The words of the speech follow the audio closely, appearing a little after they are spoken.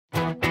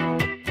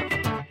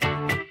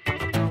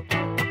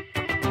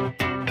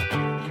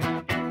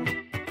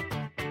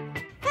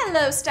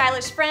Hello,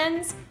 stylish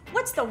friends!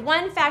 What's the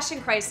one fashion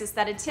crisis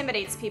that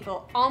intimidates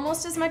people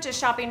almost as much as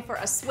shopping for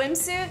a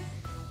swimsuit?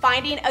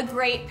 Finding a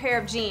great pair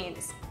of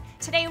jeans.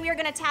 Today we are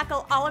going to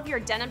tackle all of your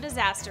denim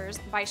disasters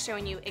by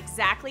showing you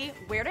exactly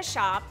where to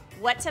shop,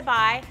 what to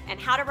buy, and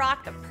how to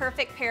rock the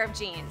perfect pair of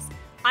jeans.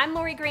 I'm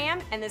Laurie Graham,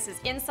 and this is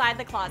Inside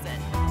the Closet.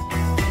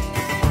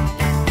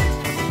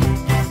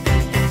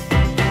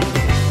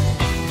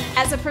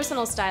 As a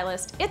personal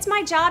stylist, it's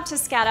my job to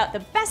scout out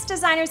the best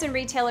designers and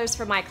retailers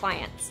for my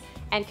clients.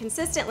 And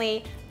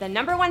consistently, the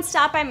 #1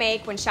 stop I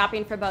make when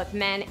shopping for both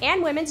men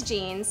and women's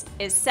jeans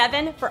is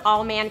 7 for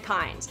All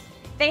Mankind.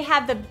 They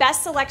have the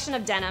best selection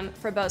of denim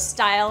for both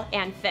style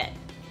and fit.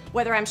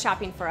 Whether I'm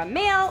shopping for a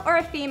male or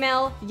a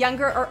female,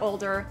 younger or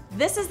older,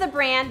 this is the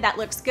brand that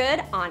looks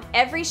good on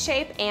every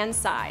shape and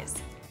size.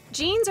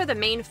 Jeans are the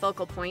main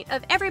focal point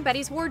of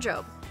everybody's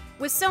wardrobe.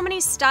 With so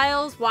many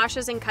styles,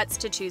 washes, and cuts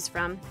to choose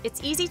from,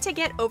 it's easy to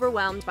get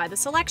overwhelmed by the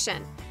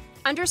selection.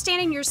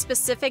 Understanding your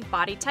specific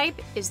body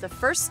type is the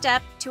first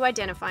step to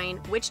identifying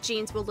which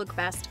jeans will look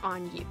best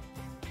on you.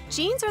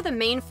 Jeans are the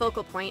main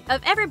focal point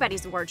of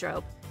everybody's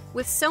wardrobe.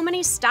 With so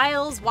many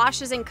styles,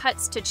 washes, and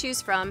cuts to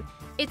choose from,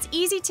 it's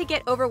easy to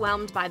get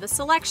overwhelmed by the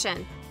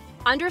selection.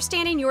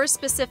 Understanding your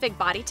specific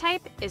body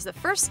type is the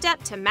first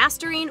step to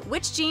mastering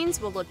which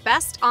jeans will look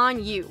best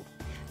on you.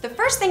 The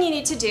first thing you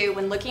need to do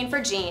when looking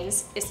for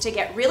jeans is to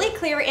get really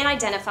clear in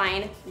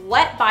identifying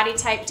what body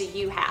type do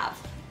you have.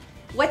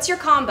 What's your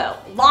combo?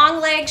 Long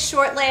legs,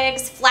 short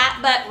legs,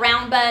 flat butt,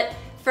 round butt?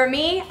 For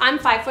me, I'm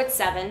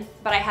 5'7",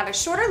 but I have a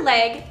shorter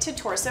leg to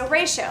torso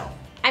ratio.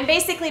 I'm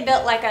basically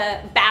built like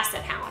a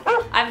basset hound.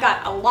 I've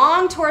got a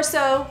long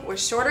torso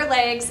with shorter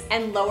legs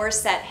and lower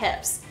set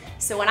hips.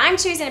 So when I'm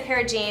choosing a pair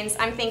of jeans,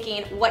 I'm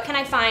thinking, what can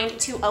I find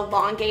to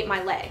elongate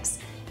my legs?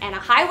 And a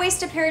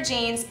high-waisted pair of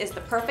jeans is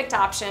the perfect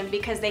option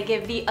because they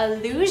give the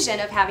illusion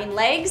of having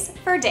legs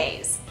for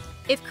days.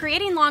 If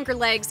creating longer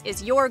legs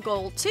is your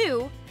goal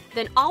too,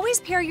 then always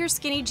pair your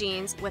skinny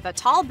jeans with a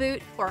tall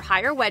boot or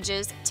higher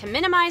wedges to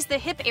minimize the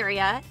hip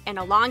area and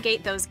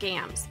elongate those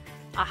gams.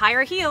 A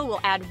higher heel will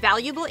add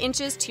valuable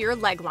inches to your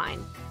leg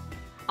line.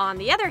 On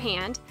the other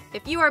hand,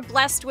 if you are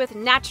blessed with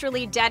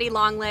naturally daddy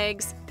long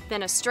legs,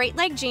 then a straight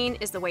leg jean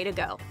is the way to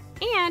go.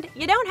 And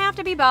you don't have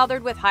to be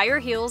bothered with higher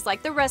heels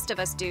like the rest of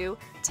us do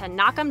to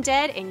knock them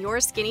dead in your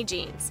skinny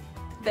jeans.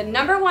 The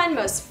 #1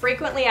 most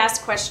frequently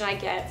asked question I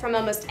get from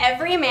almost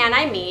every man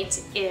I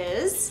meet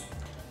is,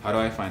 how do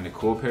I find a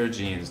cool pair of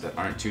jeans that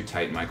aren't too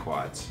tight in my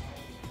quads?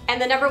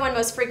 And the #1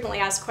 most frequently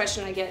asked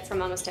question I get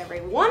from almost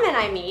every woman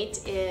I meet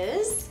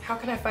is, how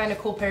can I find a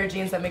cool pair of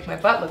jeans that make my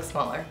butt look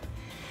smaller?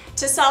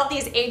 To solve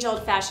these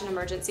age-old fashion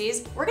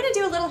emergencies, we're gonna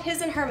do a little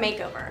his and her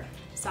makeover.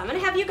 So I'm gonna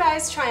have you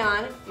guys try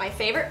on my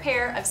favorite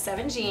pair of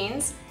 7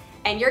 jeans,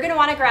 and you're gonna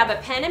wanna grab a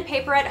pen and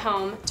paper at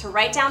home to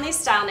write down these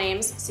style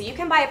names so you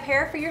can buy a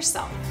pair for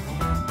yourself.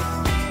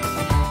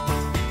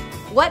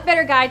 What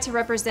better guide to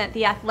represent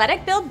the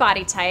athletic build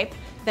body type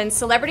than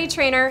celebrity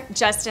trainer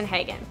Justin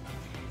Hagen?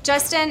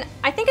 Justin,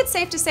 I think it's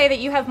safe to say that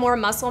you have more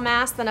muscle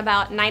mass than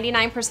about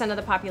 99% of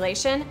the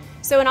population.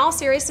 So in all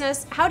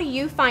seriousness, how do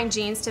you find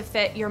jeans to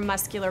fit your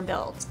muscular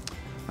build?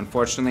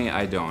 Unfortunately,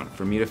 I don't.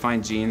 For me to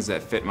find jeans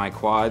that fit my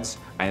quads,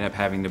 I end up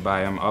having to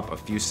buy them up a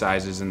few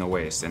sizes in the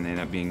waist and they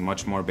end up being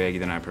much more baggy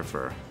than I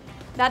prefer.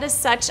 That is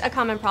such a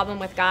common problem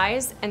with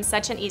guys and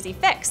such an easy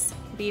fix.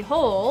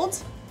 Behold,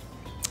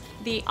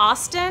 the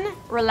Austin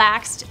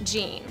Relaxed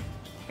Jean.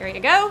 Here you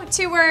go,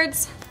 2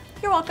 words.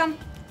 You're welcome.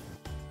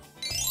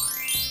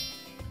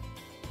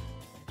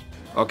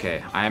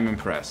 Okay, I am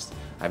impressed.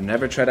 I've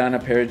never tried on a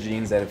pair of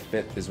jeans that have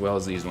fit as well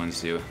as these ones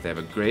do. They have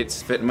a great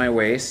fit in my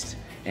waist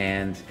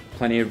and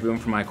plenty of room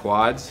for my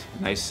quads.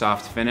 Nice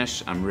soft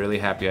finish. I'm really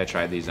happy I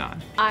tried these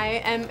on.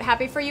 I am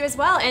happy for you as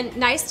well, and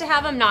nice to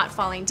have them not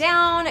falling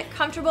down,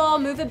 comfortable,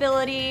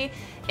 movability.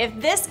 If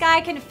this guy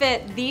can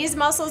fit these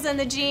muscles in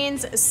the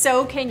jeans,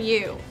 so can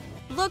you.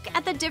 Look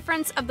at the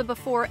difference of the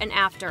before and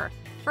after.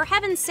 For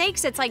heaven's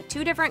sakes, it's like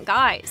 2 different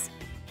guys.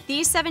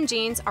 These 7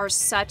 jeans are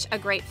such a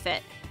great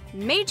fit.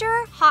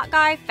 Major hot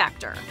guy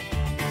factor.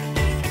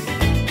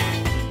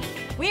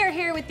 We are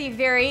here with the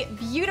very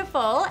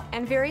beautiful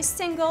and very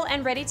single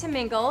and ready to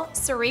mingle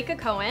Sarika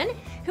Cohen,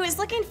 who is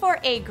looking for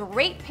a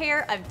great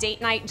pair of date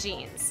night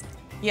jeans.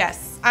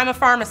 Yes, I'm a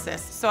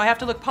pharmacist, so I have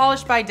to look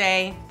polished by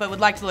day, but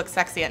would like to look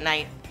sexy at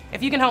night.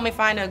 If you can help me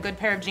find a good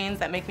pair of jeans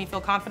that make me feel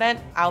confident,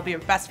 I'll be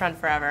your best friend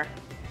forever.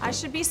 I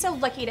should be so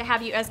lucky to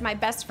have you as my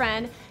best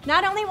friend.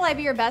 Not only will I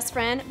be your best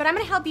friend, but I'm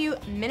gonna help you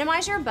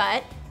minimize your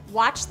butt.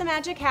 Watch the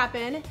magic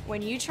happen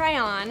when you try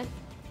on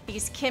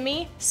these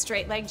Kimmy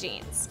straight leg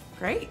jeans.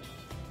 Great.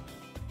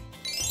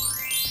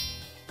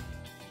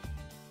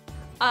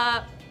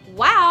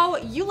 Wow,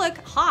 you look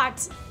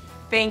hot.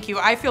 Thank you.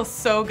 I feel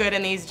so good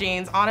in these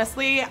jeans.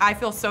 Honestly, I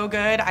feel so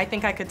good. I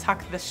think I could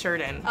tuck this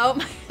shirt in. Oh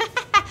my,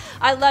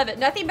 I love it.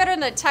 Nothing better than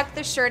the tuck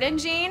the shirt in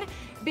jean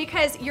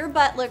because your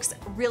butt looks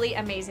really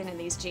amazing in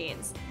these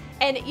jeans.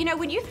 And you know,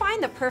 when you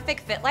find the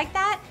perfect fit like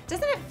that,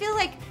 doesn't it feel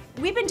like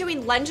we've been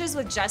doing lunges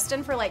with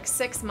Justin for like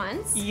 6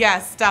 months.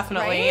 Yes,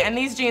 definitely. Right? And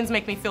these jeans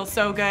make me feel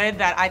so good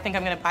that I think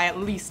I'm gonna buy at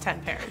least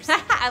 10 pairs.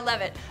 I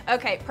love it.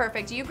 Okay,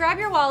 perfect. You grab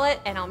your wallet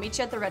and I'll meet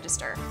you at the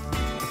register.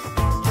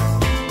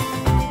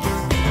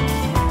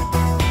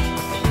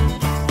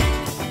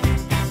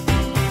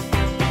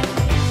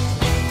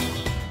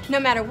 No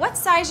matter what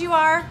size you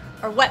are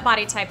or what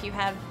body type you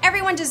have,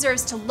 everyone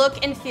deserves to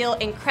look and feel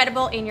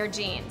incredible in your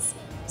jeans.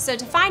 So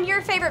to find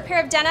your favorite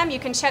pair of denim, you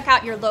can check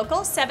out your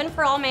local 7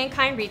 For All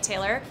Mankind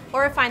retailer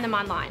or find them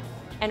online.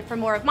 And for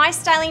more of my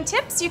styling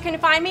tips, you can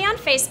find me on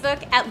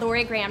Facebook at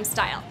Laurie Graham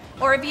Style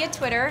or via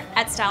Twitter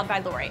at Styled by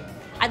Laurie.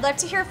 I'd love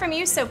to hear from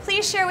you, so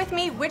please share with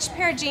me which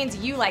pair of jeans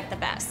you like the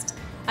best.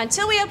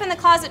 Until we open the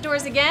closet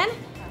doors again,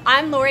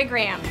 I'm Laurie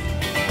Graham.